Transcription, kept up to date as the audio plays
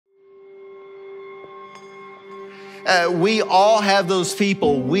We all have those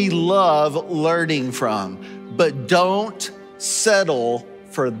people we love learning from, but don't settle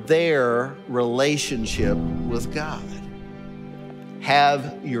for their relationship with God.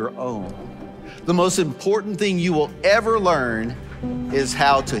 Have your own. The most important thing you will ever learn is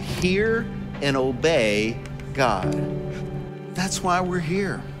how to hear and obey God. That's why we're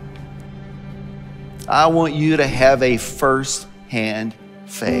here. I want you to have a first-hand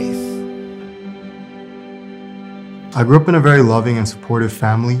faith. I grew up in a very loving and supportive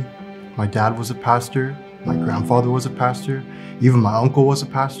family. My dad was a pastor, my grandfather was a pastor, even my uncle was a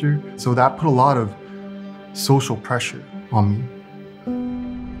pastor. So that put a lot of social pressure on me.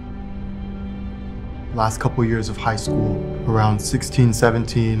 Last couple years of high school, around 16,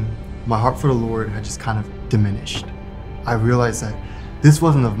 17, my heart for the Lord had just kind of diminished. I realized that this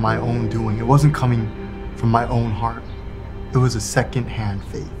wasn't of my own doing. It wasn't coming from my own heart. It was a second-hand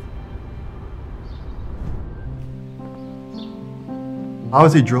faith. I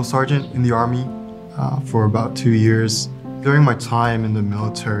was a drill sergeant in the Army for about 2 years. During my time in the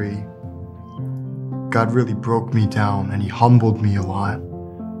military, God really broke me down and He humbled me a lot.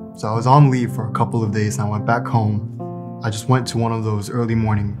 So I was on leave for a couple of days and I went back home. I just went to one of those early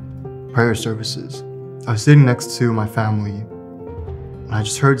morning prayer services. I was sitting next to my family and I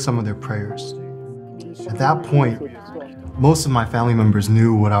just heard some of their prayers. At that point, most of my family members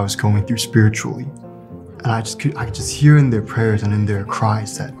knew what I was going through spiritually. And I could just hear in their prayers and in their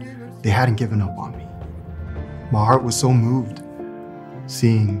cries that they hadn't given up on me. My heart was so moved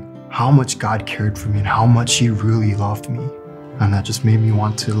seeing how much God cared for me and how much He really loved me. And that just made me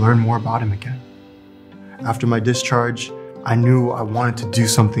want to learn more about Him again. After my discharge, I knew I wanted to do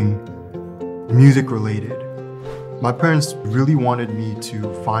something music related. My parents really wanted me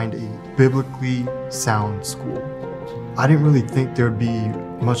to find a biblically sound school. I didn't really think there'd be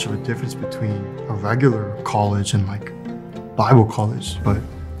much of a difference between a regular college and like Bible college, but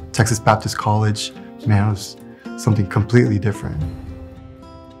Texas Baptist College, man, it was something completely different.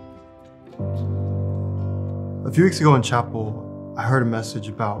 A few weeks ago in chapel, I heard a message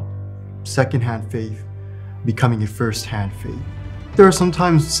about second-hand faith becoming a first-hand faith. There are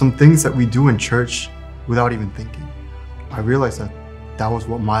sometimes some things that we do in church without even thinking. I realized that that was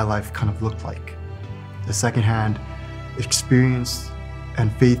what my life kind of looked like. The second-hand experience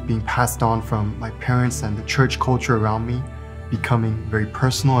and faith being passed on from my parents and the church culture around me, becoming very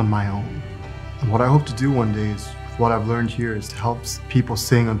personal and my own. And what I hope to do one day is, what I've learned here, is to help people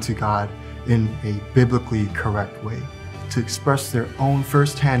sing unto God in a biblically correct way, to express their own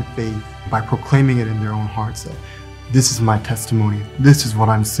first-hand faith by proclaiming it in their own hearts that this is my testimony, this is what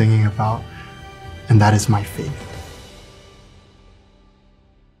I'm singing about, and that is my faith.